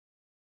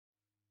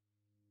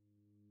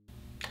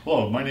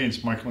Hello, my name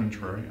is Michael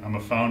Intreri. I'm a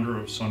founder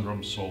of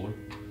SunDrum Solar.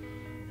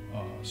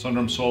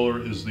 SunDrum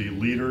Solar is the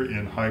leader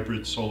in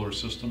hybrid solar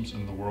systems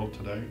in the world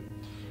today.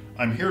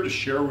 I'm here to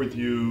share with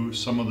you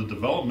some of the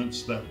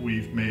developments that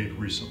we've made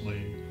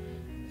recently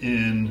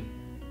in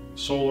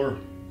solar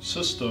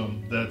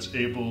system that's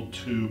able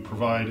to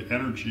provide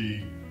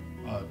energy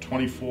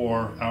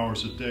 24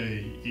 hours a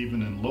day,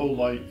 even in low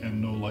light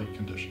and no light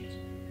conditions.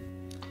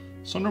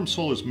 SunDrum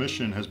Solar's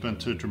mission has been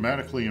to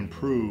dramatically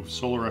improve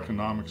solar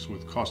economics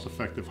with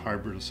cost-effective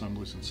hybrid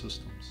assemblies and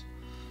systems.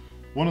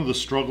 One of the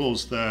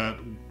struggles that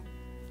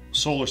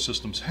solar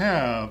systems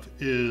have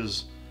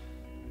is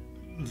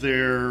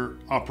their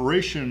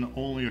operation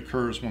only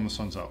occurs when the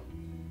sun's out.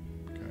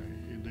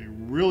 Okay? They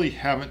really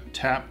haven't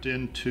tapped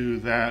into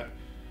that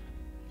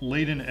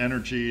latent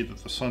energy that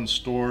the sun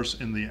stores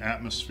in the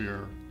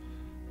atmosphere.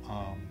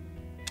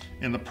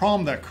 And the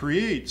problem that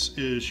creates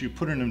is you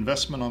put an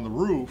investment on the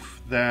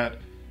roof that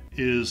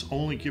is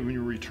only giving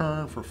you a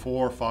return for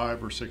 4,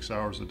 5, or 6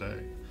 hours a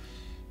day.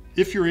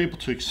 If you're able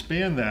to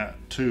expand that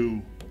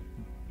to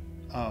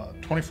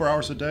 24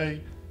 hours a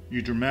day,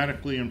 you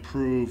dramatically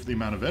improve the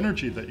amount of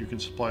energy that you can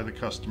supply the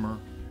customer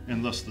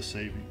and thus the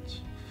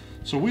savings.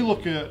 So we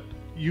look at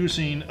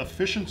using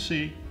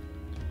efficiency,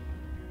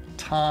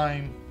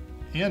 time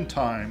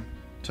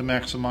to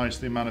maximize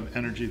the amount of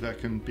energy that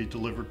can be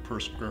delivered per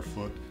square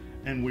foot,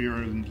 and we are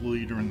the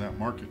leader in that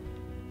market.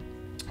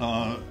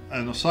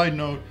 And a side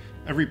note,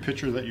 every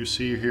picture that you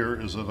see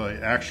here is of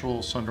an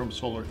actual SunDrum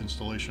Solar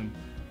installation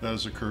that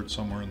has occurred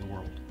somewhere in the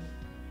world.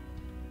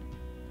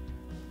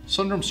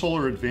 SunDrum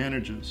Solar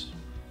advantages.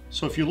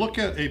 So if you look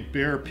at a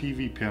bare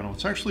PV panel,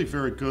 it's actually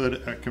very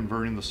good at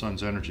converting the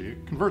sun's energy.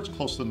 It converts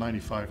close to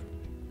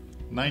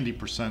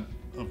 90%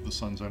 of the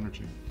sun's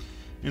energy.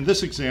 In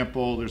this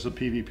example, there's a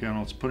PV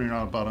panel. It's putting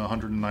out about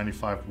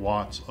 195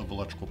 watts of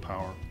electrical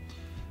power.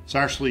 It's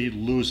actually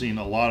losing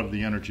a lot of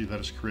the energy that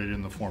is created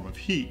in the form of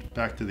heat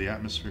back to the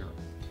atmosphere.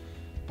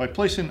 By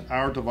placing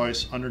our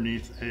device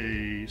underneath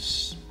a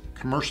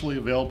commercially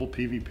available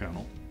PV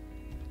panel,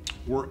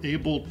 we're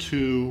able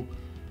to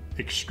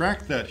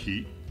extract that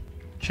heat,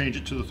 change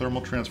it to the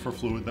thermal transfer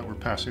fluid that we're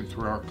passing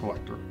through our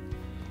collector,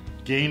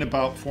 gain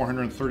about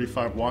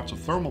 435 watts of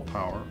thermal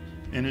power,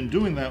 and in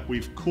doing that,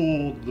 we've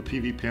cooled the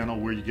PV panel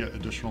where you get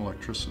additional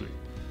electricity.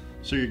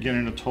 So you're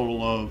getting a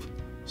total of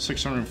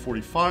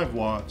 645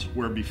 watts,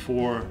 where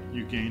before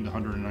you gained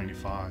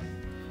 195.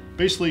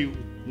 Basically,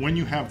 when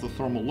you have the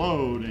thermal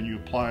load and you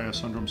apply a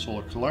SunDrum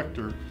Solar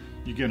collector,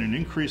 you get an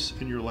increase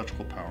in your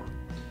electrical power.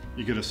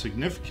 You get a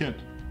significant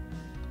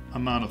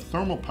amount of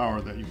thermal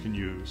power that you can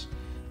use,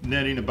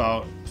 netting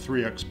about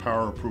 3x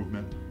power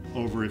improvement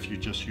over if you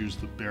just use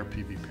the bare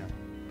PV panel.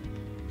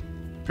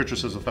 Picture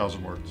says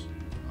 1,000 words.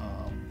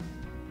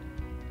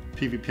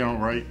 PV panel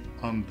right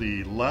on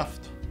the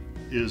left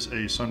is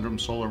a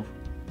SunDrum Solar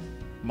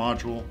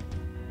module,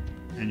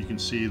 and you can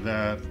see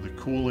that the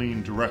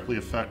cooling directly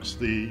affects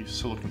the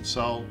silicon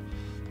cell.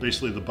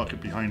 Basically, the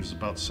bucket behind is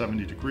about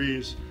 70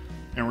 degrees,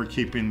 and we're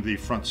keeping the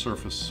front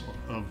surface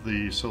of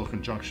the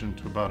silicon junction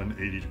to about an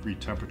 80-degree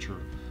temperature.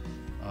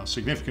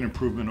 Significant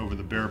improvement over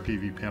the bare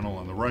PV panel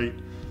on the right,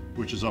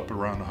 which is up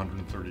around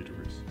 130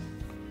 degrees.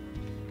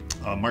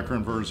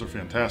 Microinverters are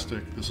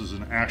fantastic. This is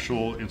an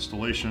actual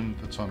installation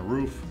that's on a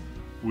roof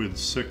with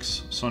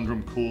 6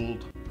 SunDrum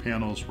cooled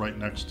panels right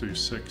next to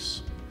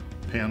 6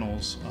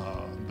 panels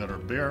that are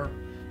bare,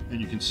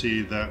 and you can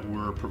see that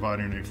we're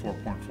providing a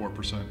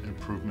 4.4%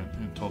 improvement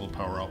in total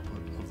power output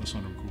of the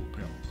SunDrum cooled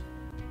panels.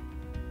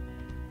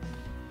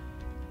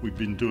 We've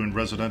been doing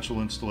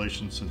residential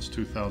installations since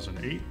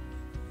 2008,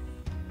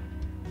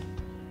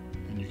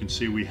 and you can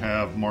see we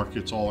have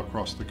markets all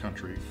across the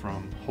country,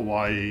 from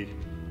Hawaii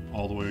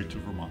all the way to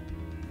Vermont.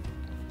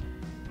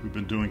 We've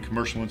been doing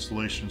commercial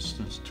installations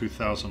since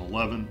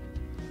 2011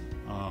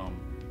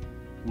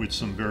 with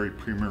some very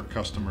premier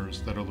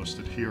customers that are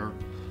listed here.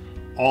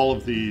 All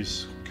of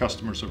these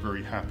customers are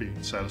very happy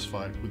and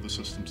satisfied with the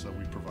systems that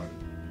we provided.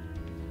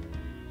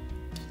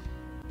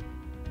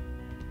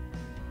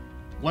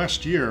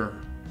 Last year,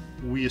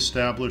 we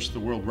established the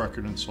world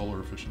record in solar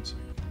efficiency.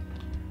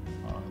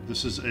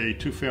 This is a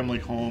 2-family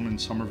home in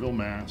Somerville,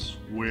 Mass,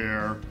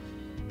 where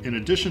in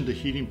addition to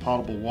heating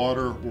potable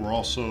water, we're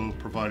also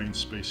providing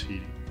space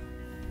heating.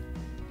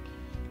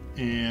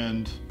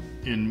 And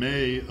in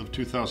May of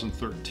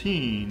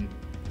 2013,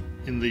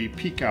 in the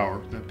peak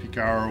hour, that peak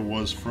hour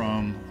was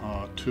from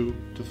 2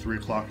 to 3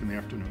 o'clock in the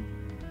afternoon,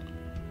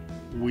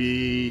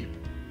 we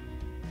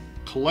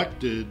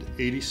collected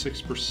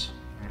 86%,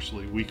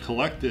 actually, we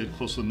collected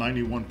close to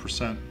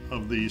 91%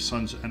 of the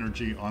sun's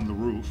energy on the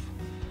roof.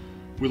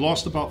 We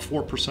lost about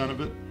 4%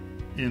 of it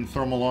in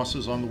thermal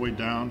losses on the way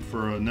down,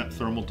 for a net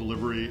thermal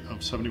delivery of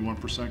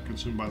 71%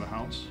 consumed by the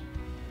house.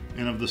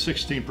 And of the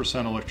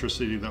 16%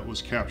 electricity that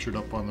was captured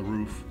up on the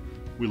roof,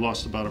 we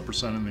lost about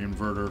 1% in the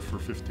inverter for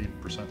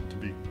 15% to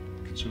be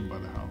consumed by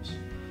the house.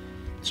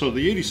 So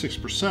the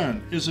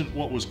 86% isn't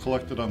what was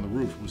collected on the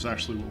roof, it was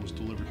actually what was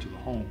delivered to the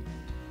home.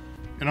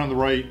 And on the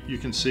right, you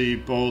can see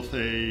both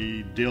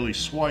a daily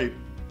swipe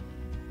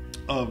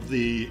of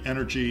the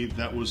energy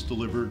that was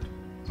delivered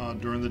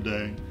during the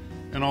day,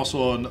 and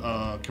also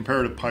a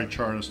comparative pie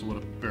chart as to what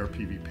a bare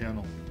PV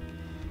panel.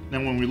 Now,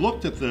 when we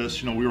looked at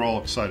this, we were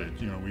all excited.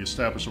 We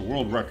established a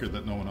world record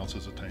that no one else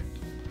has attained.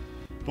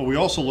 But we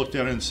also looked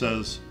at it and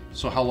says,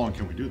 so how long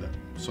can we do that?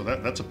 So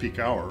that's a peak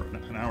hour.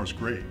 An hour is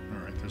great.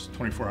 All right, there's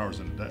 24 hours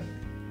in a day.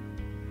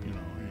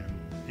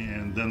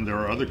 And then there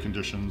are other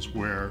conditions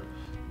where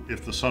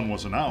if the sun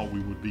wasn't out, we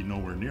would be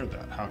nowhere near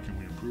that. How can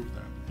we improve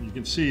that? And you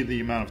can see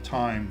the amount of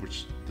time,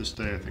 which this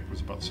day I think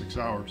was about 6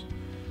 hours,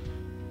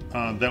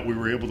 that we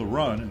were able to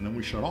run, and then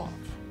we shut off.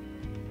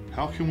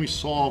 How can we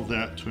solve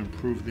that to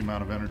improve the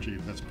amount of energy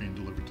that's being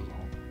delivered to the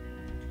home?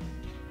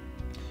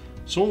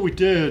 So what we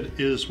did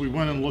is we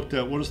went and looked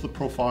at what is the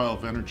profile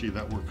of energy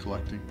that we're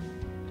collecting.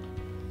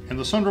 And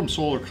the SunDrum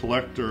solar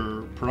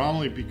collector,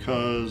 predominantly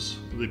because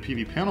the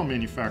PV panel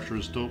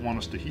manufacturers don't want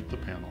us to heat the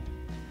panel,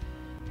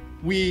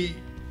 we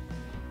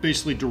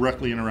basically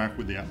directly interact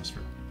with the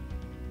atmosphere.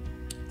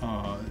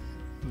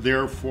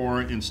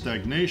 Therefore, in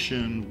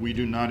stagnation, we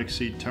do not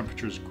exceed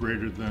temperatures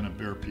greater than a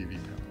bare PV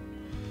panel.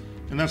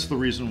 And that's the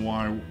reason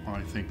why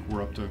I think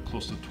we're up to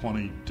close to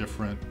 20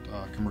 different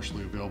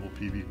commercially available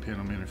PV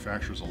panel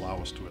manufacturers allow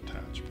us to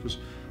attach, because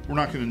we're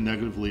not going to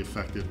negatively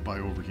affect it by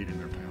overheating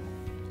their panel.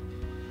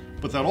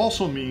 But that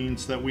also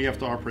means that we have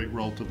to operate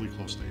relatively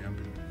close to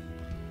ambient.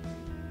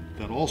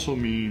 That also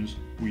means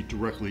we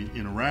directly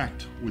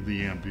interact with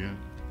the ambient,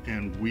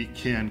 and we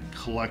can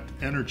collect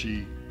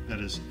energy that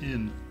is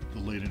in the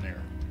latent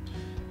air.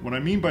 What I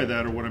mean by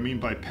that, or what I mean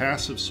by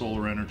passive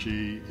solar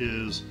energy,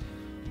 is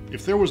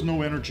if there was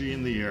no energy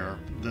in the air,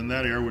 then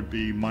that air would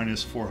be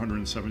minus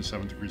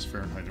 477 degrees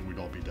Fahrenheit and we'd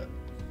all be dead.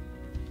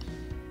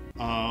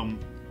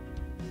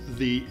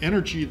 The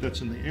energy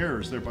that's in the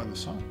air is there by the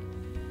sun,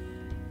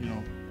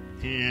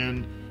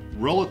 and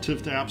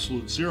relative to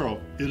absolute zero,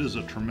 it is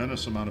a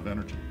tremendous amount of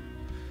energy.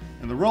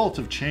 And the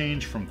relative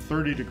change from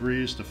 30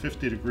 degrees to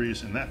 50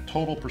 degrees in that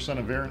total percent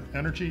of air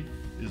energy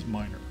is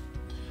minor.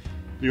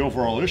 The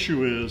overall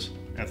issue is,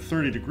 at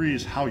 30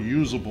 degrees, how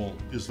usable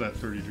is that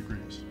 30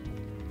 degrees?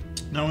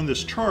 Now in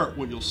this chart,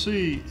 what you'll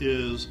see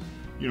is,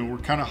 we're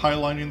kind of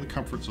highlighting the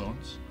comfort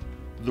zones.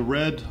 The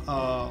red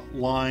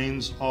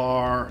lines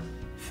are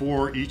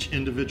for each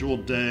individual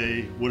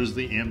day, what is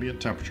the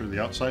ambient temperature,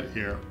 the outside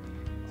air,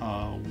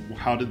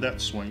 how did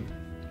that swing?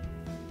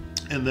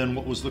 And then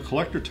what was the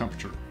collector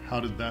temperature, how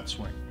did that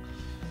swing?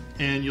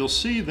 And you'll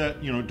see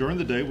that, during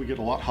the day we get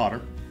a lot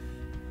hotter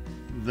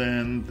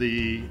than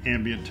the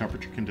ambient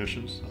temperature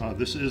conditions.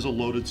 This is a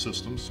loaded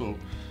system, so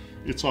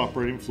it's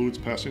operating, fluids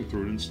passing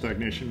through it. In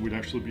stagnation, we'd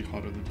actually be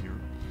hotter than here.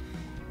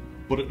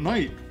 But at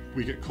night,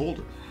 we get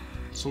colder.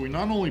 So we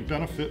not only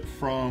benefit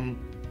from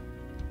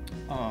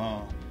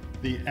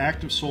the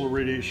active solar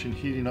radiation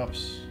heating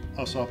us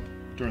up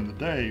during the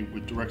day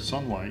with direct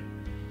sunlight,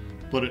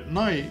 but at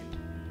night,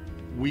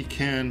 we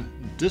can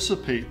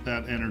dissipate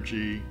that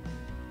energy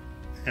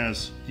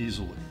as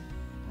easily.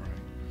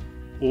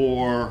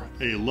 Or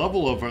a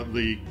level of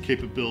the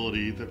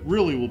capability that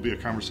really will be a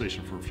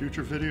conversation for a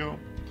future video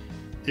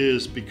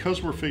is,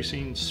 because we're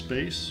facing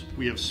space,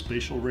 we have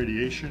spatial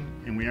radiation,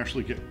 and we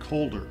actually get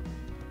colder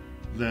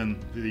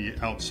than the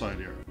outside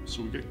air.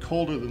 So we get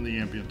colder than the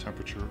ambient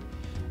temperature,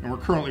 and we're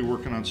currently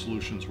working on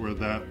solutions where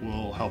that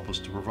will help us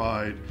to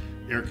provide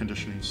air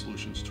conditioning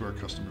solutions to our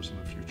customers in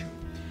the future.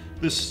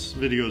 This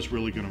video is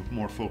really going to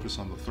more focus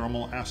on the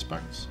thermal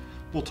aspects.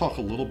 We'll talk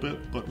a little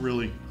bit, but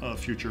really a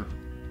future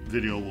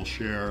video will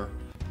share,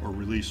 or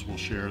release will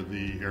share,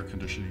 the air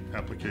conditioning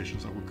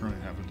applications that we currently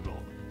have in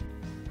development.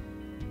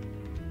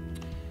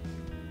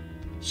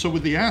 So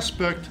with the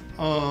aspect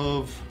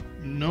of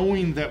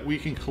knowing that we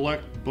can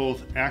collect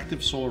both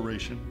active solar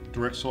radiation,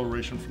 direct solar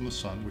radiation from the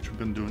sun, which we've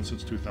been doing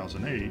since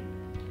 2008,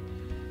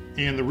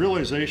 and the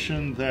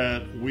realization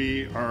that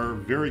we are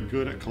very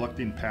good at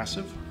collecting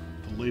passive,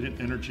 the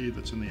latent energy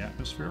that's in the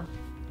atmosphere,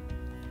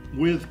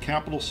 with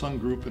Capital Sun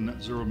Group and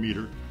Net Zero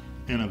Meter,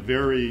 and a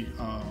very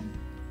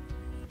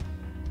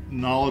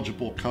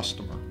knowledgeable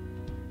customer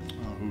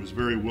who is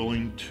very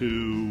willing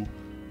to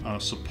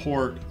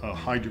support a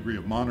high degree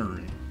of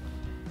monitoring,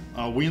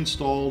 we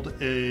installed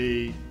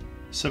a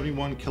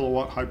 71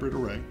 kilowatt hybrid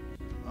array.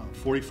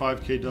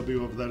 45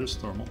 kW of that is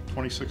thermal,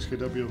 26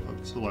 kW of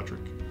it is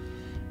electric.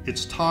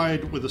 It's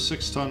tied with a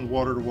 6-ton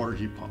water-to-water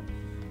heat pump.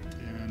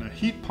 And a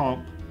heat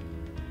pump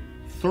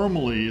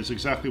thermally is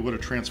exactly what a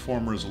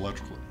transformer is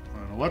electrically.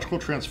 An electrical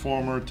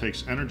transformer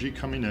takes energy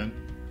coming in,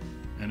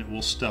 and it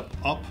will step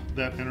up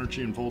that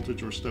energy and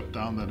voltage or step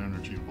down that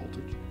energy and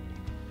voltage.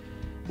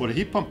 What a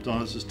heat pump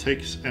does is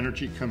takes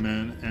energy come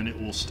in, and it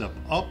will step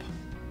up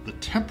the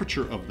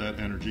temperature of that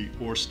energy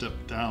or step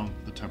down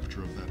the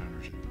temperature of that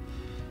energy.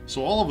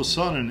 So all of a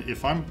sudden,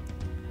 if I'm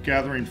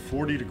gathering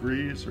 40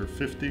 degrees or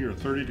 50 or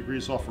 30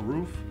 degrees off a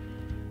roof,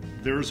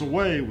 there's a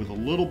way with a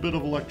little bit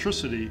of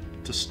electricity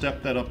to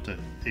step that up to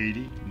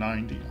 80,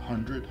 90,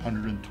 100,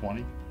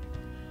 120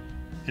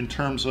 in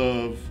terms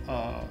of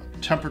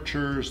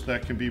temperatures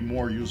that can be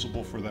more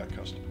usable for that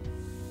customer.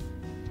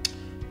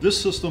 This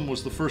system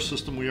was the first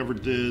system we ever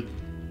did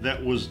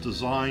that was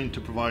designed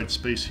to provide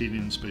space heating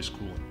and space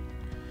cooling.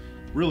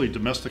 Really,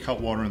 domestic hot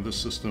water in this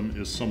system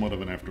is somewhat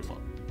of an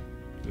afterthought.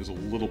 There's a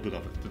little bit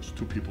of it. There's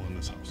 2 people in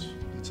this house.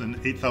 It's an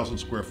 8,000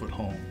 square foot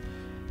home,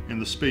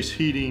 and the space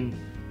heating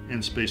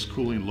and space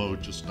cooling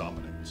load just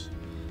dominates.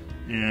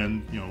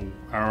 And you know,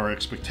 our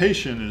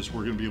expectation is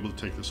we're going to be able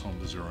to take this home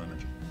to zero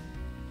energy.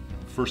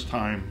 First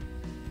time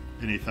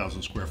an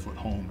 8,000 square foot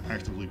home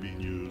actively being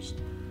used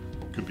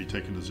could be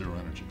taken to zero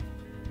energy.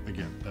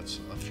 Again, that's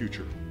a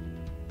future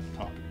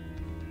topic.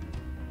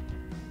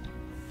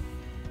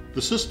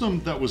 The system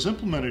that was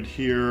implemented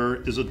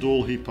here is a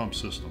dual heat pump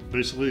system.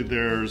 Basically,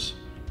 there's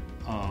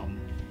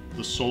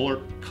the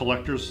solar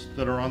collectors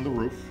that are on the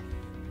roof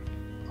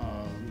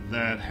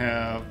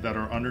that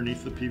are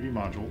underneath the PV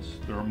modules.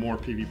 There are more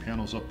PV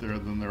panels up there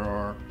than there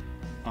are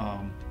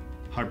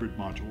hybrid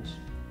modules.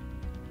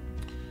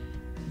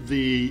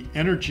 The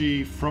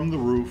energy from the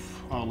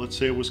roof, let's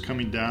say it was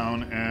coming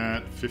down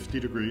at 50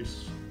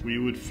 degrees, we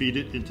would feed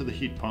it into the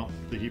heat pump.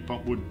 The heat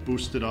pump would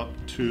boost it up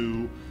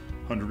to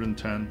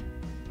 110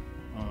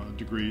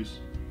 degrees,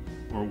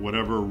 or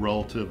whatever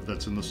relative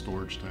that's in the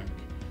storage tank.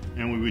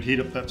 And we would heat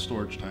up that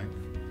storage tank.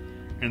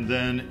 And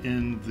then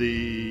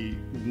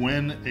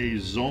when a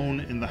zone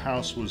in the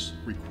house was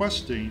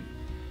requesting,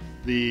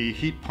 the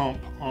heat pump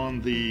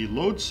on the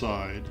load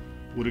side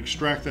would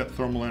extract that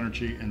thermal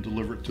energy and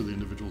deliver it to the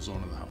individual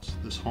zone of the house.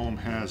 This home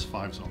has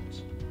 5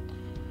 zones.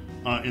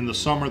 In the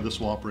summer, this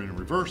will operate in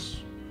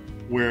reverse,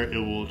 where it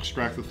will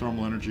extract the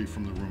thermal energy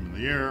from the room and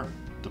the air,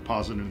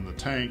 deposit it in the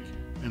tank,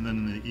 and then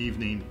in the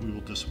evening, we will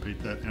dissipate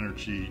that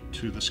energy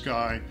to the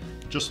sky,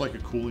 just like a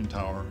cooling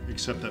tower,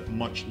 except at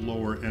much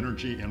lower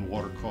energy and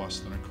water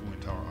costs than a cooling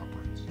tower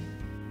operates.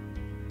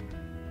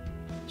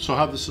 So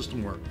how'd the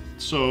system work?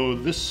 So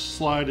this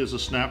slide is a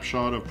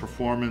snapshot of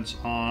performance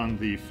on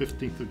the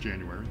 15th of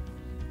January.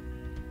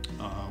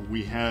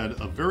 We had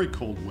a very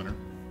cold winter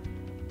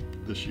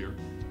this year.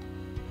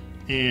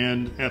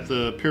 And at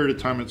the period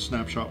of time at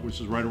snapshot, which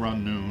is right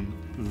around noon,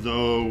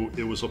 though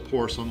it was a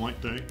poor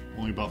sunlight day,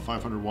 only about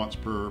 500 watts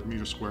per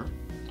meter square,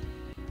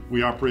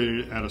 we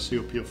operated at a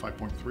COP of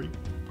 5.3.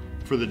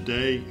 For the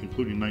day,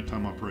 including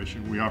nighttime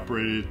operation, we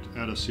operated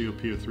at a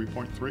COP of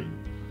 3.3.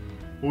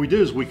 What we did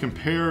is we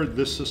compared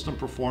this system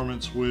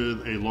performance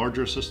with a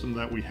larger system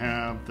that we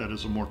have that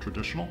is a more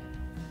traditional.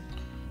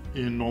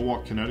 In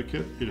Norwalk,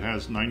 Connecticut, it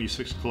has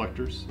 96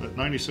 collectors. That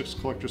 96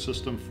 collector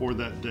system for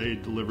that day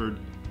delivered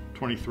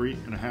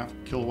 23.5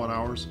 kilowatt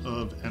hours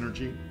of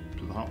energy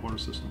to the hot water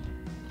system.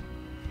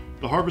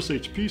 The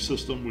HarvestHP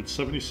system with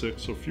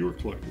 76, so fewer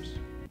collectors,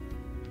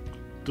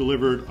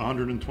 delivered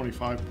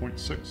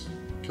 125.6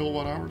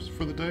 kilowatt hours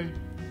for the day,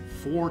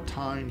 4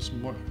 times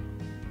more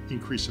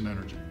increase in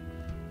energy.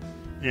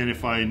 And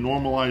if I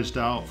normalized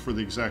out for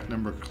the exact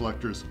number of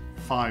collectors,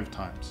 5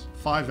 times,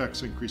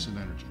 5x increase in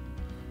energy.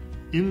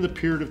 In the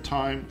period of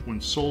time when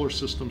solar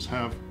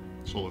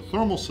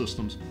thermal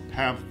systems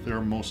have their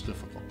most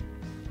difficult.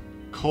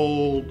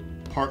 Cold,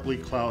 partly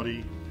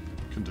cloudy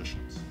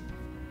conditions.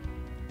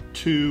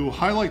 To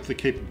highlight the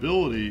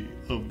capability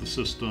of the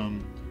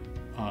system,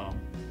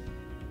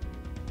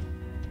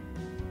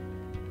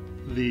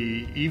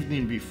 the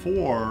evening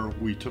before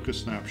we took a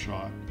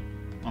snapshot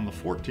on the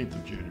 14th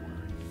of January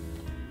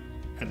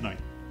at night.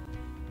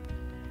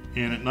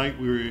 And at night,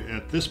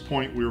 at this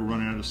point, we were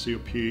running at a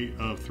COP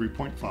of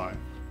 3.5.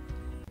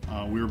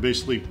 We were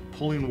basically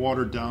pulling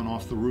water down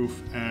off the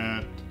roof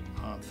at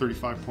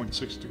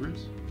 35.6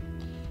 degrees,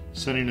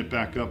 sending it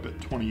back up at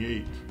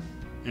 28.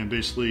 And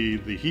basically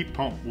the heat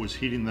pump was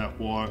heating that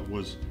water,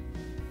 was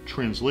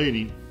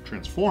transforming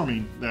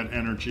that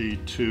energy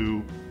to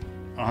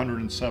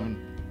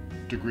 107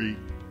 degree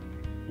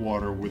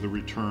water with a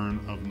return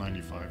of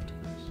 95 degrees.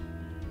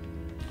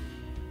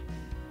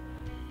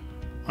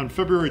 On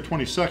February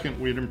 22nd,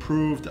 we had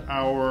improved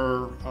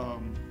our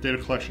data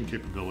collection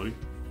capability,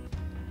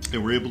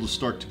 and we're able to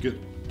start to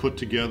put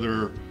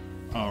together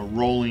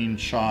rolling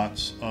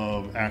shots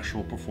of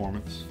actual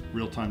performance,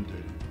 real-time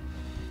data.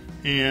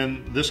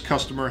 And this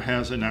customer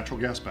has a natural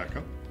gas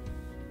backup.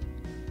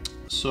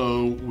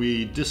 So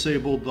we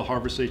disabled the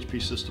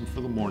HarvestHP system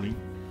for the morning,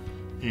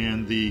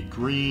 and the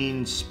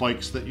green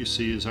spikes that you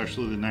see is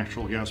actually the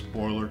natural gas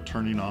boiler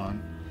turning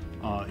on,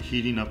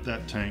 heating up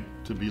that tank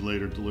to be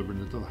later delivered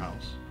into the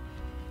house.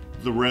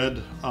 The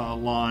red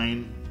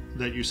line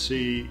that you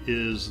see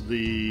is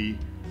the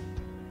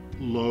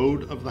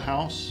load of the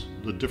house,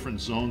 the different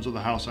zones of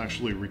the house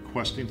actually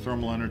requesting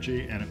thermal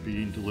energy and it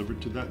being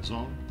delivered to that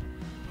zone.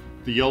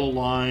 The yellow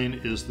line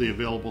is the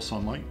available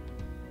sunlight.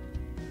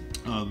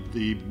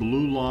 The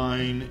blue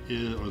line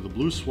or the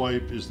blue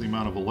swipe is the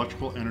amount of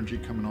electrical energy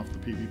coming off the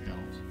PV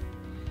panels.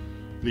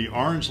 The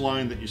orange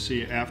line that you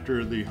see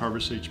after the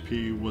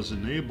HarvestHP was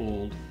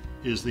enabled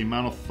is the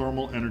amount of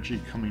thermal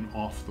energy coming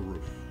off the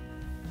roof.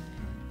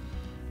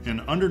 Okay.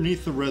 And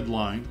underneath the red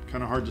line,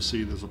 kind of hard to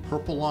see, there's a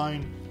purple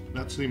line.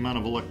 That's the amount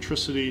of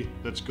electricity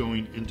that's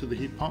going into the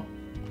heat pump.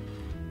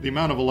 The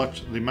amount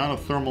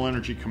of thermal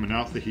energy coming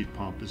out the heat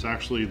pump is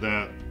actually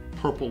that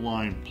purple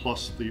line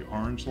plus the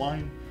orange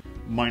line.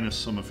 minus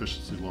some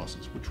efficiency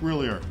losses, which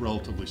really are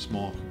relatively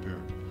small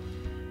compared.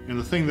 And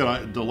the thing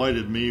that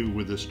delighted me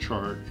with this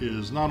chart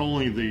is not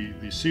only the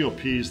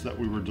COPs that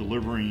we were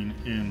delivering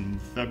in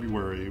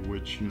February,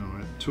 which, you know,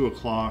 at 2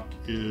 o'clock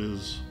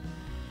is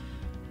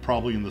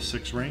probably in the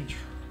 6 range,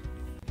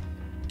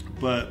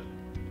 but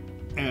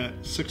at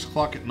 6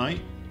 o'clock at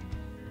night,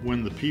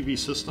 when the PV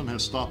system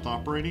has stopped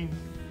operating,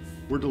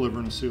 we're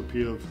delivering a COP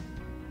of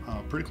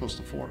pretty close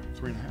to 4,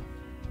 3.5.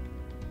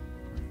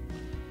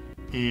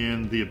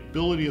 And the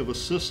ability of a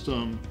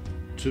system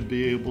to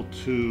be able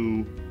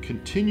to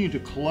continue to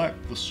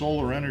collect the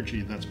solar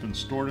energy that's been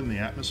stored in the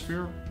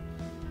atmosphere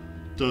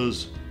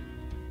does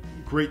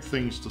great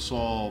things to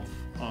solve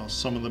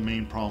some of the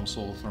main problems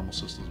solar thermal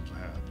systems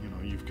have. You know,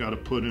 you've got to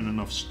put in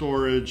enough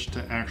storage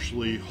to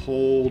actually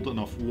hold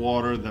enough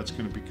water that's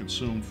going to be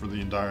consumed for the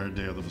entire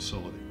day of the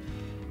facility,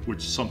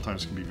 which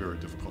sometimes can be very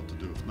difficult to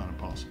do, if not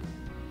impossible.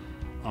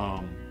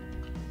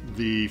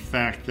 The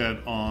fact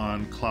that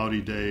on cloudy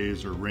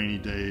days or rainy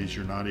days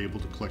you're not able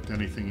to collect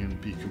anything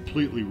and be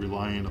completely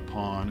reliant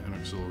upon an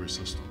auxiliary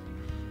system,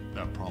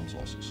 that problem's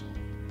also solved.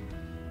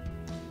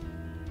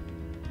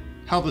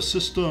 How the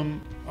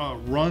system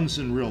runs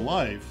in real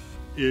life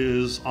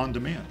is on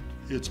demand.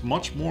 It's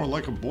much more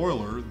like a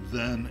boiler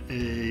than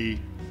a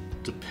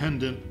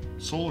dependent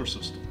solar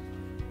system.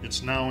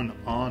 It's now an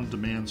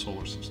on-demand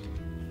solar system.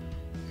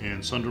 And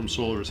SunDrum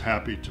Solar is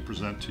happy to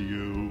present to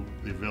you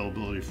the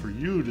availability for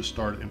you to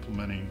start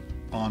implementing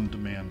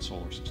on-demand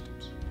solar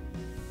systems.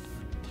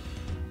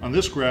 On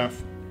this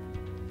graph,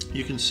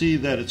 you can see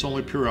that it's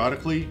only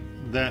periodically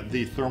that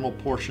the thermal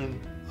portion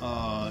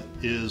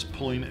is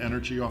pulling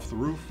energy off the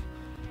roof.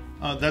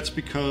 That's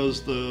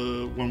because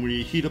when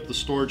we heat up the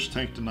storage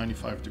tank to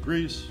 95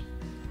 degrees,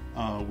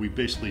 we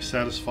basically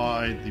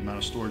satisfied the amount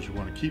of storage we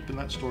want to keep in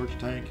that storage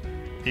tank,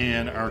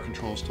 and our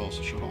controls tell us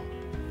to shut off.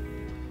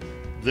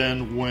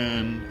 Then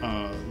when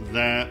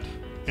that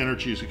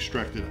energy is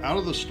extracted out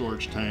of the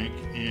storage tank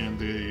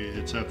and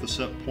it's at the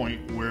set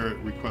point where it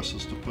requests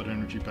us to put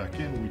energy back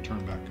in, we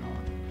turn back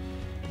on.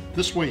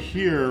 This way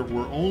here,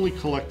 we're only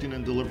collecting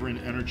and delivering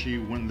energy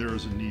when there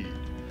is a need.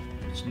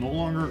 It's no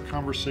longer a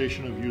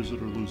conversation of use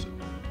it or lose it.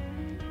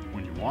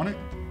 When you want it,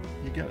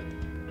 you get it.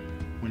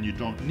 When you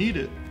don't need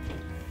it,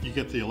 you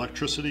get the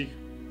electricity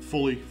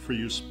fully for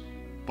use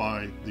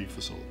by the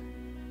facility.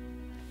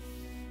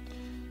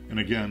 And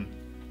again,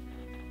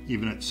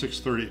 even at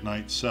 6:30 at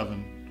night,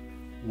 7,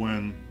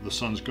 when the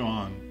sun's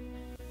gone,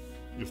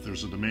 if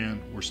there's a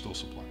demand, we're still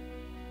supplying.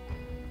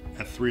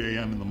 At 3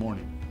 a.m. in the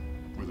morning,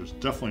 where there's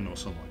definitely no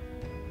sunlight,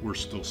 we're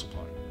still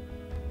supplying.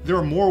 There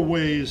are more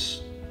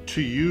ways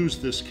to use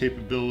this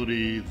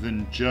capability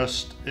than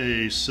just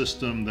a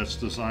system that's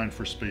designed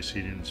for space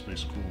heating and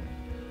space cooling.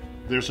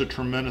 There's a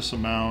tremendous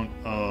amount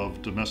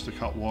of domestic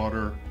hot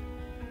water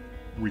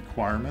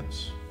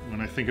requirements. When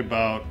I think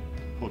about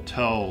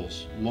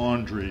hotels,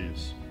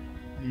 laundries,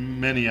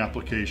 many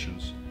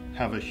applications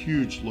have a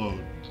huge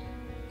load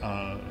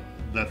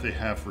that they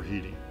have for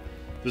heating.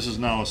 This is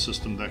now a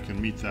system that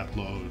can meet that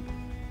load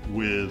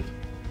with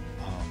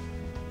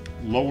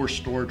lower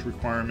storage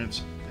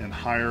requirements and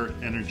higher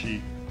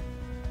energy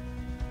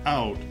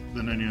out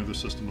than any other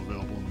system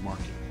available in the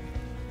market.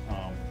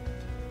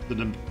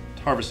 The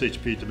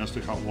HarvestHP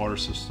domestic hot water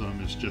system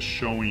is just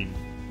showing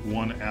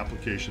one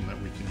application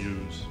that we can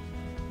use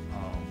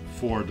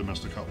for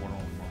domestic hot water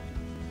only market.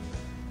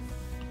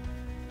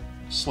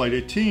 Slide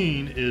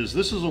 18 is,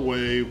 this is a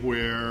way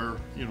where,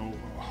 you know,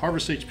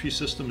 HarvestHP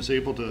system is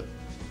able to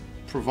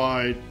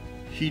provide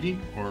heating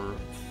or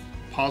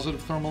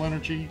positive thermal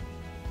energy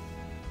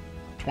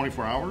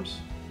 24 hours.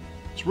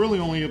 It's really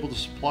only able to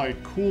supply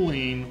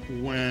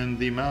cooling when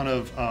the amount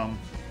of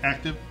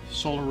active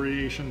solar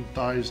radiation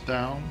dies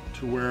down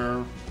to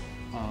where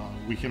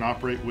we can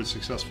operate with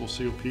successful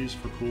COPs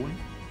for cooling.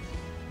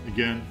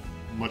 Again,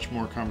 much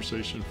more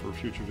conversation for a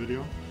future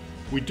video.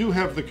 We do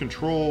have the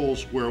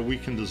controls where we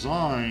can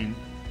design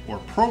or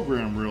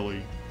program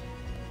really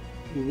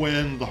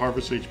when the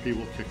HarvestHP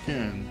will kick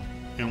in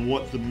and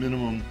what the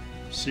minimum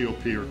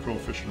COP or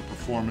coefficient of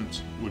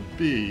performance would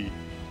be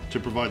to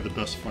provide the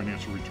best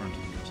financial return to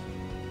the customer.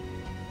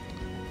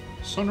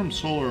 SunDrum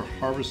Solar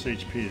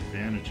HarvestHP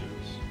advantages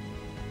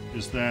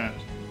is that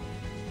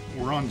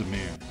we're on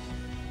demand.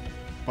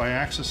 By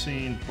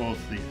accessing both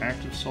the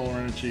active solar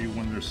energy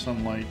when there's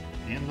sunlight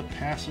and the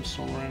passive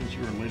solar energy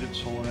or related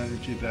solar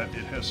energy that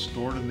it has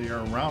stored in the air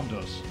around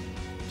us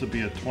to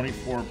be a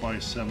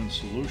 24/7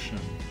 solution,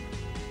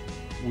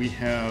 we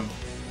have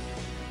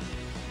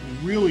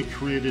really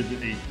created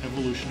an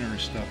evolutionary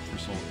step for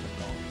solar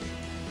technology.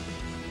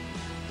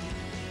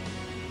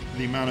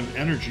 The amount of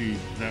energy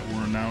that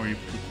we're now able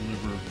to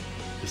deliver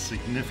is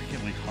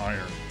significantly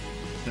higher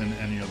than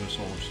any other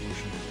solar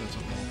solution that's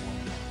available on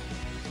the market.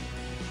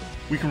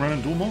 We can run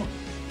in dual mode.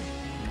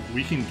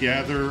 We can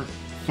gather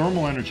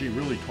thermal energy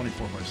really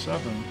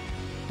 24/7,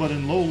 but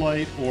in low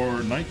light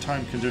or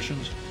nighttime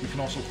conditions, we can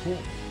also cool.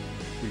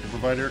 We can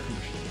provide air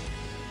conditioning.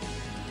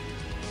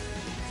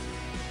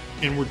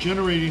 And we're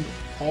generating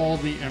all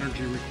the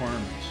energy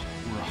requirements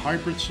We're a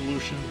hybrid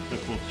solution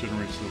that both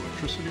generates the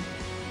electricity,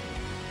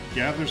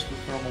 gathers the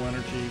thermal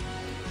energy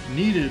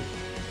needed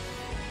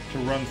to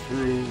run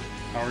through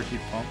our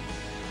heat pump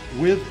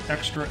with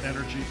extra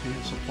energy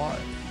being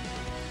supplied.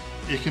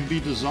 It can be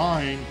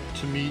designed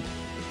to meet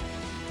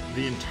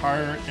the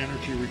entire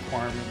energy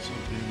requirements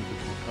of the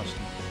individual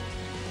customer.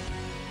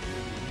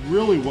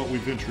 Really what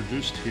we've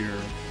introduced here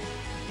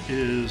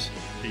is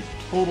a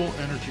total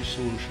energy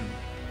solution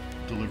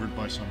delivered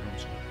by SunDrum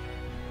Solar.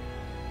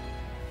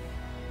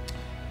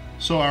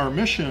 So our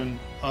mission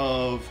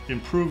of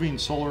improving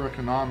solar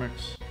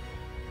economics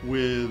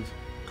with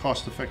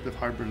cost-effective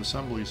hybrid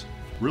assemblies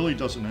really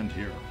doesn't end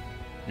here.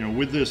 You know,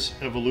 with this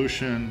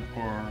evolution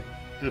or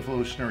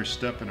evolutionary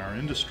step in our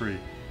industry,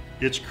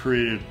 it's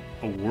created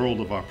a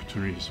world of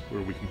opportunities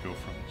where we can go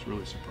from. It's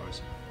really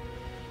surprising.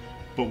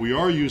 But we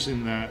are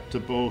using that to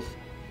both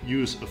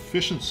use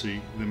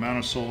efficiency, the amount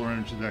of solar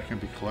energy that can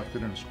be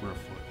collected in a square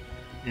foot,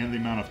 and the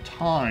amount of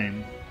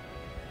time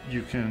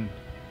you can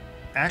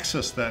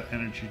access that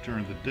energy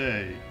during the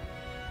day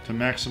to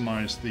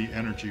maximize the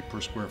energy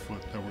per square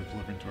foot that we're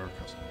delivering to our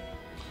customers.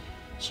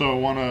 So I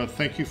want to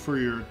thank you for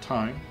your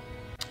time.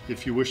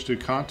 If you wish to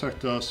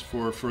contact us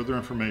for further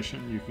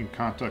information, you can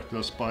contact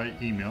us by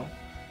email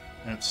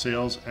at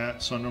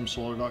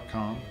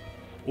sales@sundrumsolar.com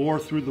or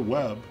through the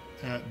web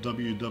at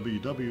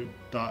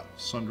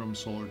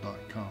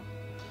www.sundrumsolar.com.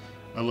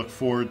 I look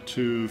forward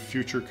to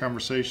future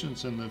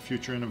conversations and the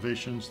future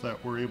innovations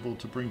that we're able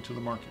to bring to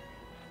the market.